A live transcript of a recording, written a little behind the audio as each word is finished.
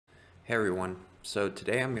Hey everyone, so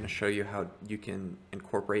today I'm going to show you how you can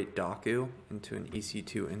incorporate Dokku into an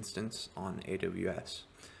EC2 instance on AWS.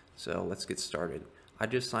 So let's get started. I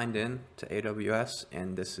just signed in to AWS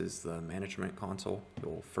and this is the management console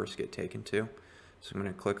you'll first get taken to. So I'm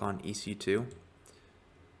going to click on EC2.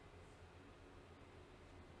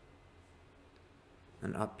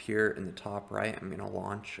 And up here in the top right, I'm going to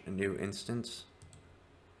launch a new instance.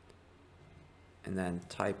 And then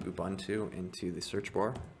type Ubuntu into the search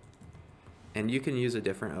bar. And you can use a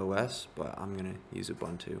different OS, but I'm going to use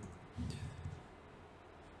Ubuntu.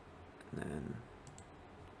 And then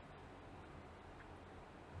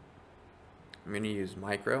I'm going to use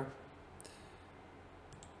micro,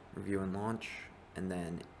 review and launch, and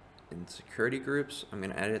then in security groups, I'm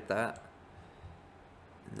going to edit that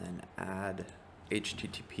and then add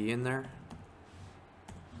HTTP in there.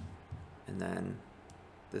 And then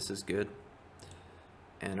this is good.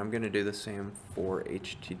 And I'm going to do the same for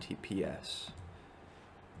HTTPS.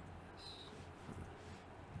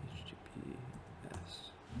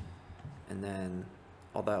 And then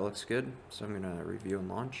all that looks good. So I'm going to review and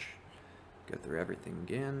launch. Go through everything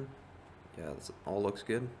again. Yeah, this all looks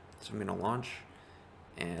good. So I'm going to launch.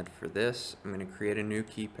 And for this, I'm going to create a new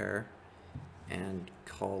key pair and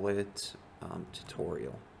call it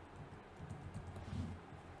tutorial.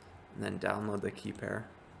 And then download the key pair.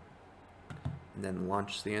 And then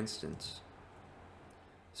launch the instance.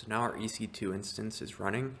 So now our EC2 instance is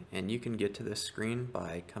running, and you can get to this screen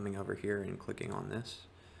by coming over here and clicking on this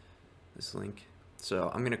link. So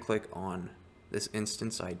I'm going to click on this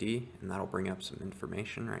instance ID, and that'll bring up some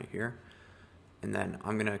information right here. And then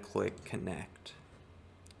I'm going to click connect,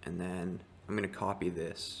 and then I'm going to copy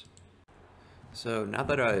this. So now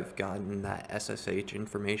that I've gotten that SSH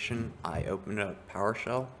information, I opened up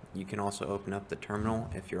PowerShell. You can also open up the terminal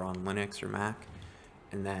if you're on Linux or Mac.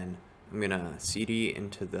 And then I'm going to cd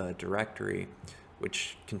into the directory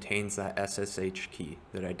which contains that SSH key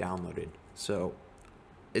that I downloaded. So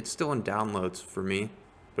it's still in downloads for me,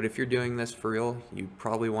 but if you're doing this for real, you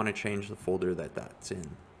probably want to change the folder that that's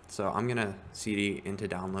in. So I'm going to cd into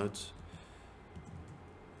downloads.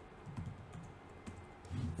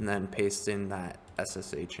 And then paste in that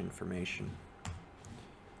SSH information.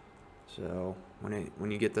 So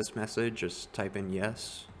when you get this message, just type in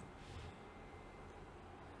yes.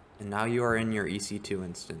 And now you are in your EC2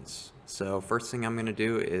 instance. So first thing I'm going to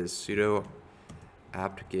do is sudo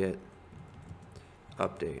apt-get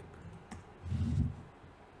update.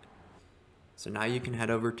 So now you can head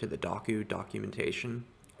over to the Dokku documentation,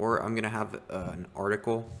 or I'm going to have an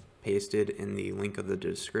article pasted in the link of the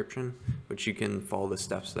description, which you can follow the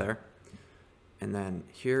steps there. And then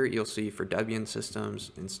here you'll see for Debian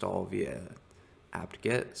systems, install via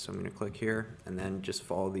apt-get. So I'm going to click here and then just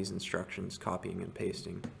follow these instructions, copying and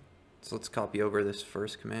pasting. So let's copy over this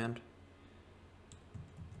first command.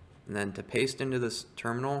 And then to paste into this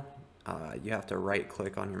terminal, you have to right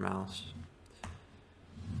click on your mouse.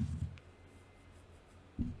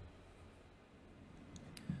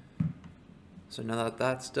 So now that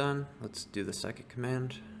that's done, let's do the second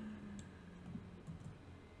command.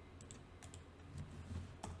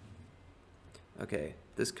 Okay,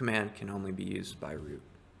 this command can only be used by root.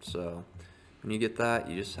 So when you get that,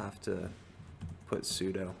 you just have to put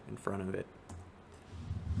sudo in front of it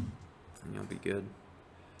and you'll be good.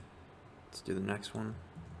 Let's do the next one.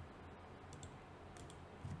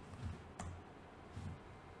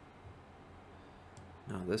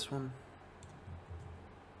 Now this one.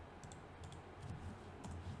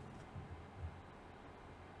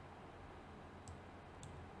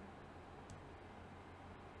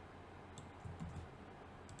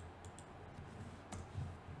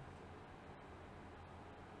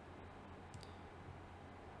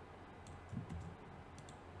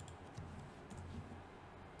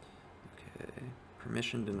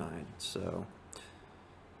 Permission denied. So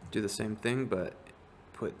do the same thing, but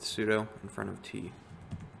put sudo in front of T.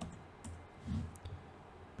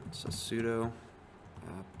 So sudo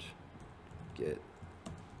apt-get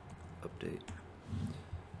update.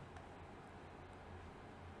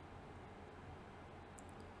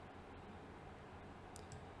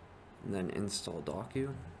 And then install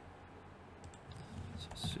Dokku. So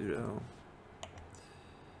sudo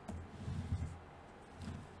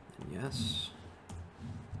and yes.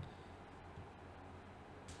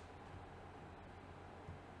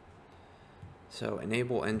 So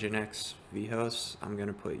enable Nginx vhost, I'm going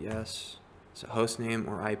to put yes. So hostname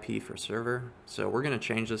or IP for server. So we're going to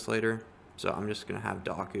change this later. So I'm just going to have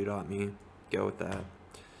dokku.me, go with that.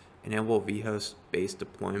 Enable vhost based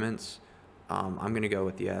deployments. I'm going to go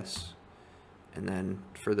with yes. And then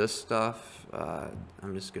for this stuff,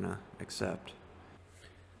 I'm just going to accept.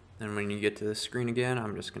 Then when you get to this screen again,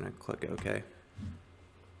 I'm just going to click OK.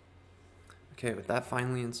 Okay, with that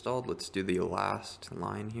finally installed, let's do the last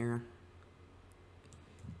line here.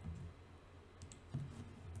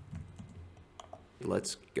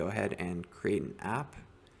 Let's go ahead and create an app,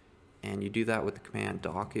 and you do that with the command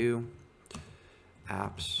Dokku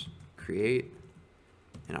apps create,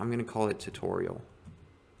 and I'm going to call it tutorial,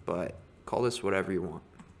 but call this whatever you want.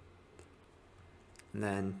 And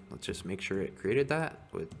then let's just make sure it created that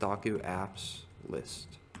with Dokku apps list,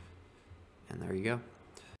 and there you go.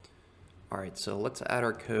 Alright, so let's add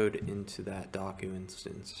our code into that Dokku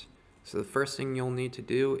instance. So the first thing you'll need to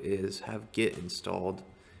do is have Git installed.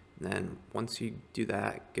 And then once you do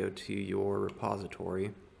that, go to your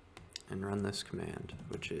repository and run this command,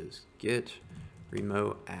 which is git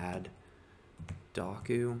remote add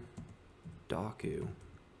Dokku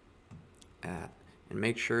at, and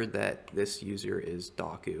make sure that this user is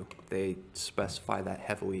Dokku. They specify that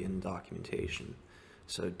heavily in documentation.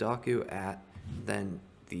 So Dokku at, then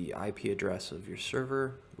the IP address of your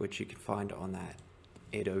server, which you can find on that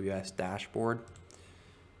AWS dashboard.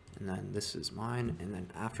 And then this is mine, and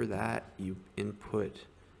then after that you input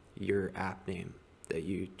your app name that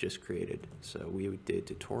you just created. So we did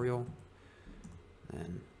tutorial,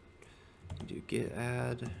 then do git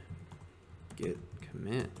add, git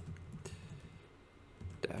commit,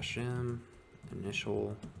 -m,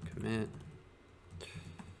 initial commit,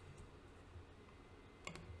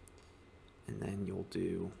 and then you'll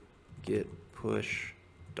do git push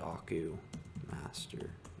Dokku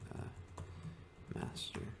master.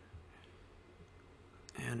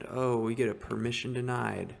 And oh, we get a permission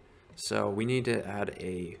denied. So we need to add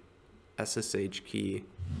a SSH key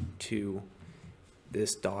to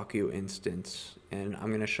this Dokku instance, and I'm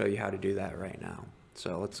going to show you how to do that right now.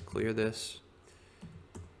 So let's clear this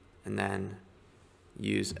and then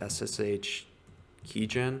use SSH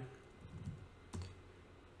keygen.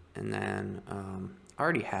 And then I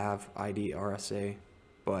already have ID RSA,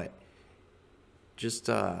 but just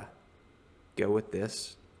go with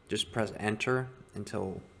this. Just press enter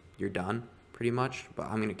until you're done, pretty much, but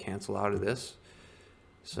I'm going to cancel out of this.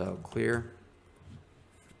 So clear,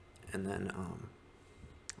 and then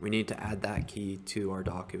we need to add that key to our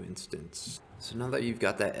Dokku instance. So now that you've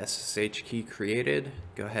got that SSH key created,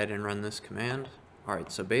 go ahead and run this command.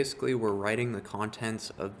 Alright, so basically we're writing the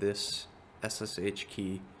contents of this SSH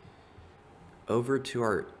key over to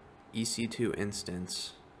our EC2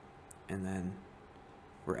 instance, and then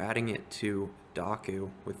we're adding it to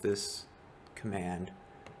Dokku with this command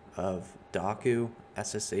of Dokku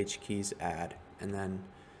SSH keys add, and then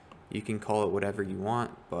you can call it whatever you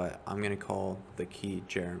want, but I'm going to call the key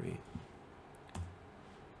Jeremy.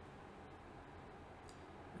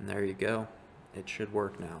 And there you go. It should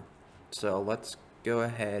work now. So let's go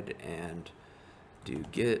ahead and do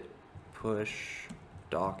git push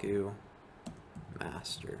Dokku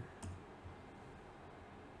master.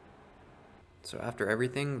 So after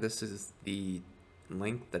everything, this is the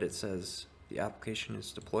link that it says the application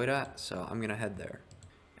is deployed at, so I'm gonna head there.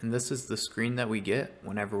 And this is the screen that we get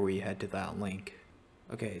whenever we head to that link.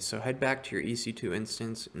 Okay, so head back to your EC2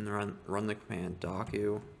 instance and run the command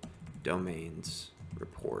Dokku domains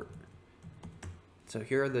report. So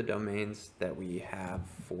here are the domains that we have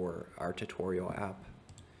for our tutorial app,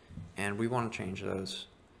 and we want to change those.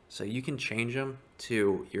 So you can change them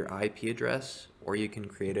to your IP address, or you can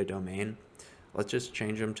create a domain. Let's just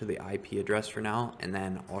change them to the IP address for now, and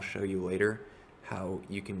then I'll show you later how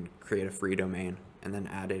you can create a free domain and then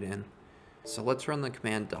add it in. So let's run the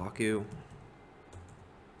command Dokku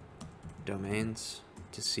domains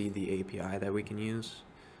to see the API that we can use.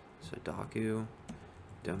 So Dokku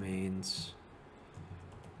domains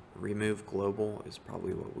remove global is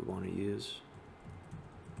probably what we want to use.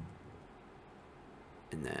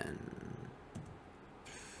 And then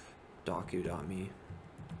Dokku.me.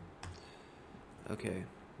 Okay,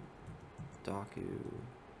 Dokku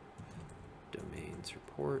domains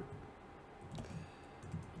report.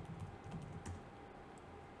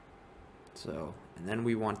 So, and then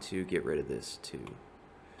we want to get rid of this too.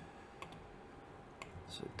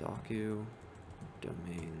 So Dokku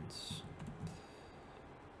domains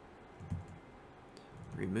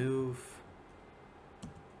remove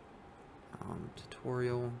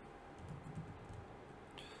tutorial,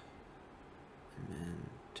 and then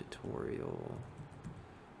tutorial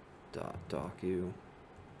 .dokku.me.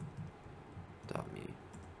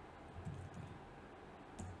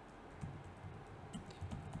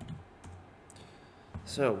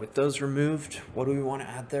 So with those removed, what do we want to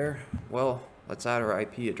add there? Well, let's add our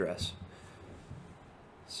IP address.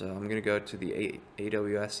 So I'm going to go to the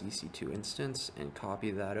AWS EC2 instance and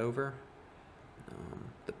copy that over.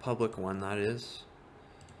 the public one, that is.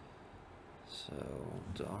 So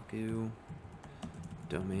Dokku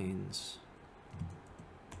domains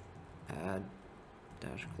add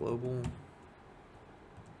dash global.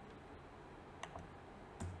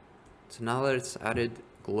 So now that it's added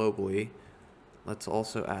globally, let's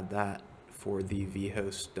also add that for the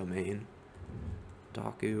vhost domain.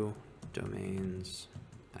 Dokku domains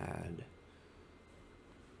add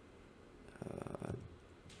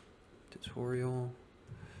tutorial,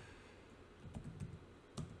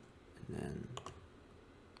 and then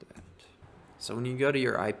that. So when you go to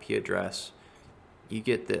your IP address, you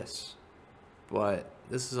get this, but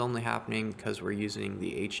this is only happening because we're using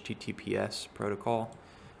the HTTPS protocol.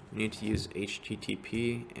 You need to use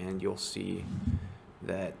HTTP, and you'll see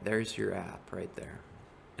that there's your app right there.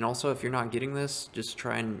 And also, if you're not getting this, just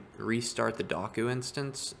try and restart the Dokku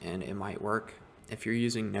instance and it might work. If you're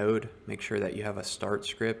using Node, make sure that you have a start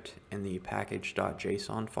script in the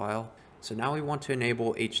package.json file. So now we want to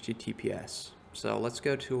enable HTTPS. So let's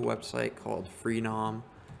go to a website called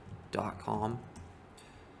freenom.com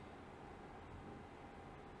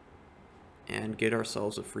and get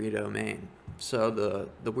ourselves a free domain. So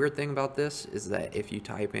the weird thing about this is that if you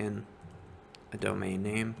type in a domain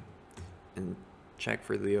name and check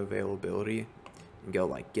for the availability and go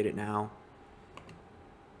like get it now,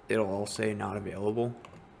 it'll all say not available.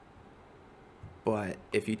 But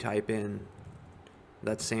if you type in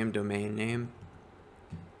that same domain name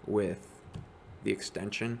with the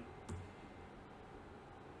extension,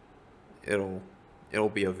 it'll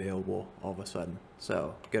be available all of a sudden.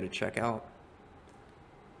 So go to checkout.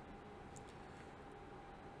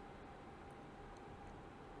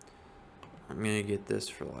 I'm gonna get this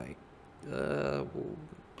for like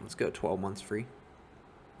let's go 12 months free.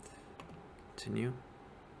 Continue.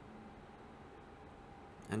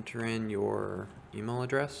 Enter in your email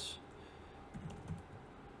address.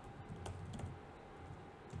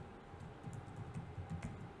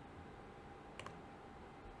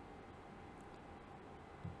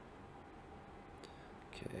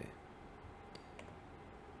 Okay.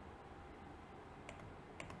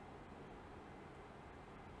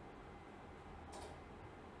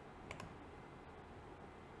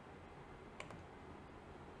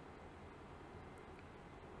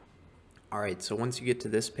 Alright, so once you get to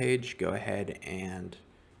this page, go ahead and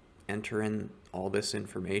enter in all this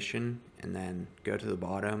information and then go to the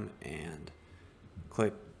bottom and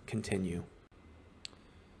click continue.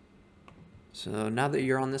 So now that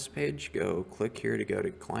you're on this page, go click here to go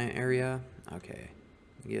to client area. Okay,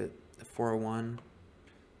 you get the 401.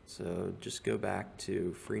 So just go back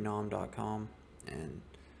to freenom.com and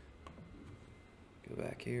go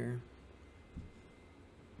back here.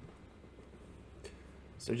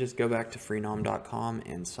 So just go back to freenom.com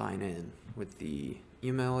and sign in with the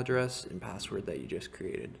email address and password that you just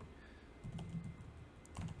created.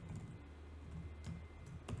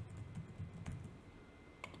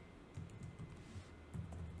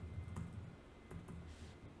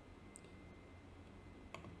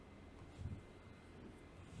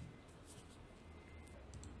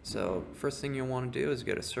 So first thing you'll want to do is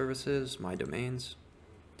go to services, my domains,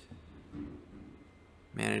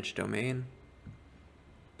 manage domain,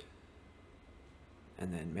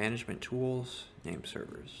 and then management tools, name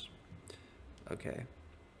servers. Okay.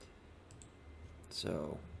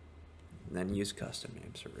 So then use custom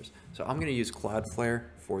name servers. So I'm going to use Cloudflare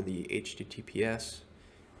for the HTTPS,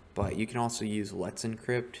 but you can also use Let's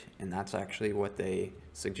Encrypt, and that's actually what they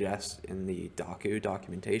suggest in the Dokku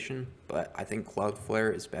documentation. But I think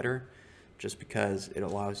Cloudflare is better just because it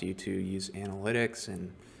allows you to use analytics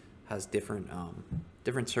and has different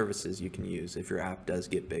services you can use if your app does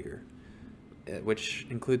get bigger, which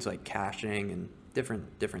includes like caching and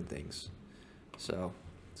different things. So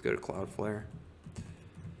let's go to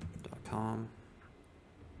cloudflare.com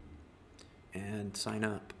and sign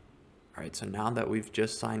up. All right, so now that we've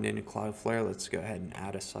just signed into Cloudflare, let's go ahead and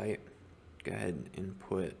add a site. Go ahead and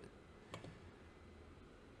input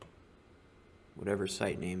whatever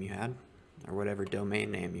site name you had or whatever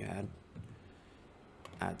domain name you had.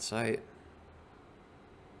 Add site.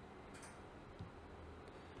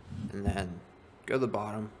 And then go to the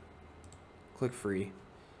bottom, click free.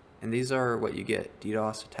 And these are what you get: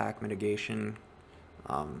 DDoS attack mitigation,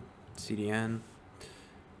 CDN,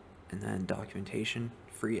 and then documentation,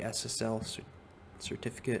 free SSL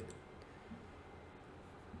certificate.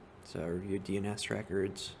 So review DNS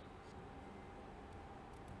records.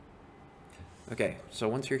 Okay, so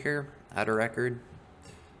once you're here, add a record,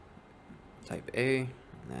 type A, and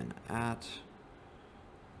then @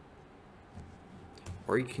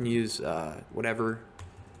 or you can use whatever.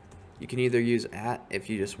 You can either use @ if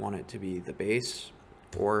you just want it to be the base,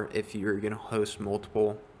 Or if you're going to host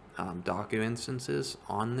multiple Dokku instances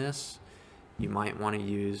on this, you might want to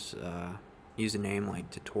use a name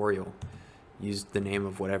like tutorial. Use the name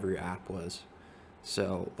of whatever your app was.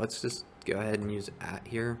 So let's just go ahead and use @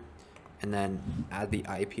 here, and then add the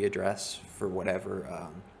IP address for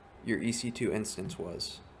whatever your EC2 instance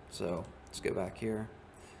was. So let's go back here.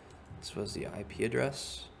 This was the IP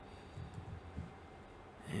address,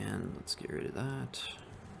 and let's get rid of that.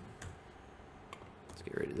 Let's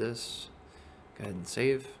get rid of this. Go ahead and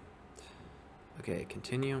save. Okay,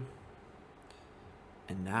 continue.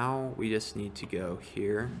 And now we just need to go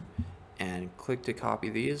here and click to copy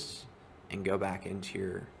these and go back into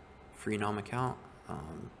your Freenom account.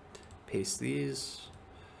 Paste these.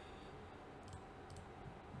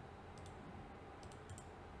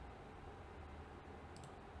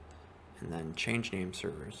 And then change name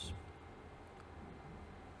servers.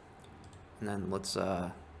 And then let's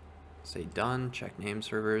say done, check name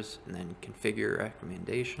servers, and then configure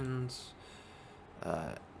recommendations.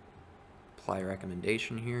 Apply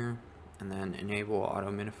recommendation here, and then enable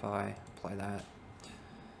auto minify, apply that.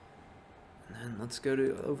 And then let's go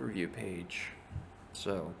to overview page.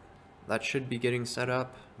 So that should be getting set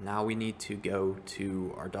up. Now we need to go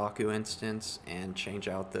to our Dokku instance and change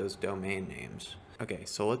out those domain names. Okay,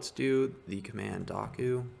 so let's do the command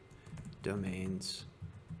Dokku domains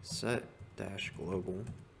set -global,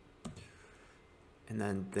 and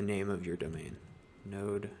then the name of your domain,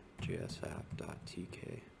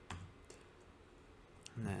 node.jsapp.tk,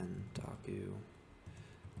 and then Dokku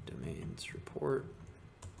domains report.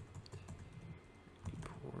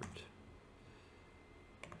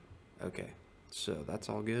 Okay, so that's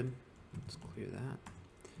all good. Let's clear that.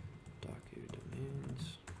 Dokku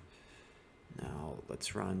domains. Now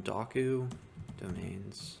let's run Dokku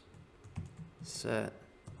domains set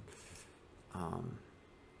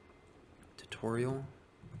tutorial,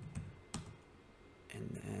 and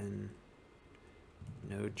then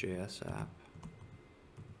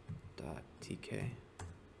node.jsapp.tk.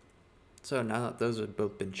 So now that those have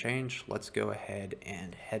both been changed, let's go ahead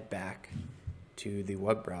and head back to the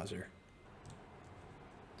web browser.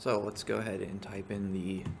 So let's go ahead and type in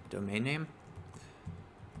the domain name,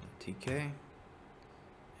 .tk,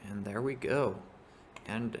 and there we go.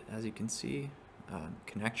 And as you can see,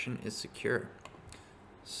 connection is secure.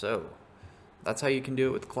 So that's how you can do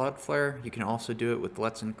it with Cloudflare. You can also do it with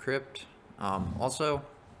Let's Encrypt. Also,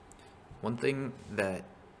 one thing that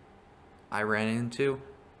I ran into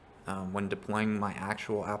when deploying my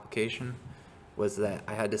actual application was that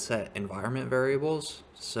I had to set environment variables.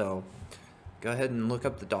 So go ahead and look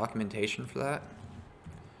up the documentation for that.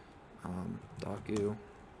 Dokku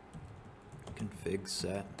config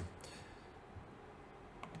set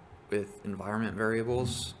with environment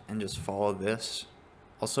variables, and just follow this.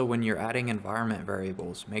 Also, when you're adding environment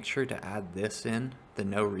variables, make sure to add this in, the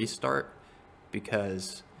no restart,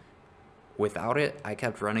 because without it, I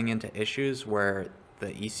kept running into issues where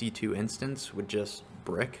the EC2 instance would just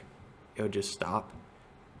brick. It would just stop,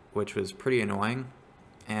 which was pretty annoying.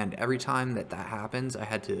 And every time that happens, I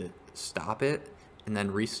had to stop it and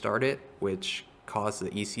then restart it, which caused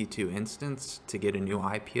the EC2 instance to get a new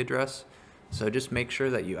IP address. So just make sure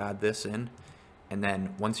that you add this in, and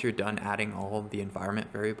then once you're done adding all of the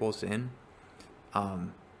environment variables in,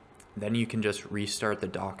 then you can just restart the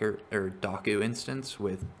Dokku instance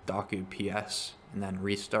with Dokku PS and then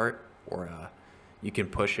restart, or you can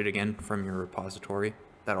push it again from your repository.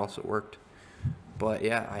 That also worked. But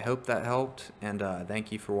yeah, I hope that helped, and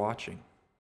thank you for watching.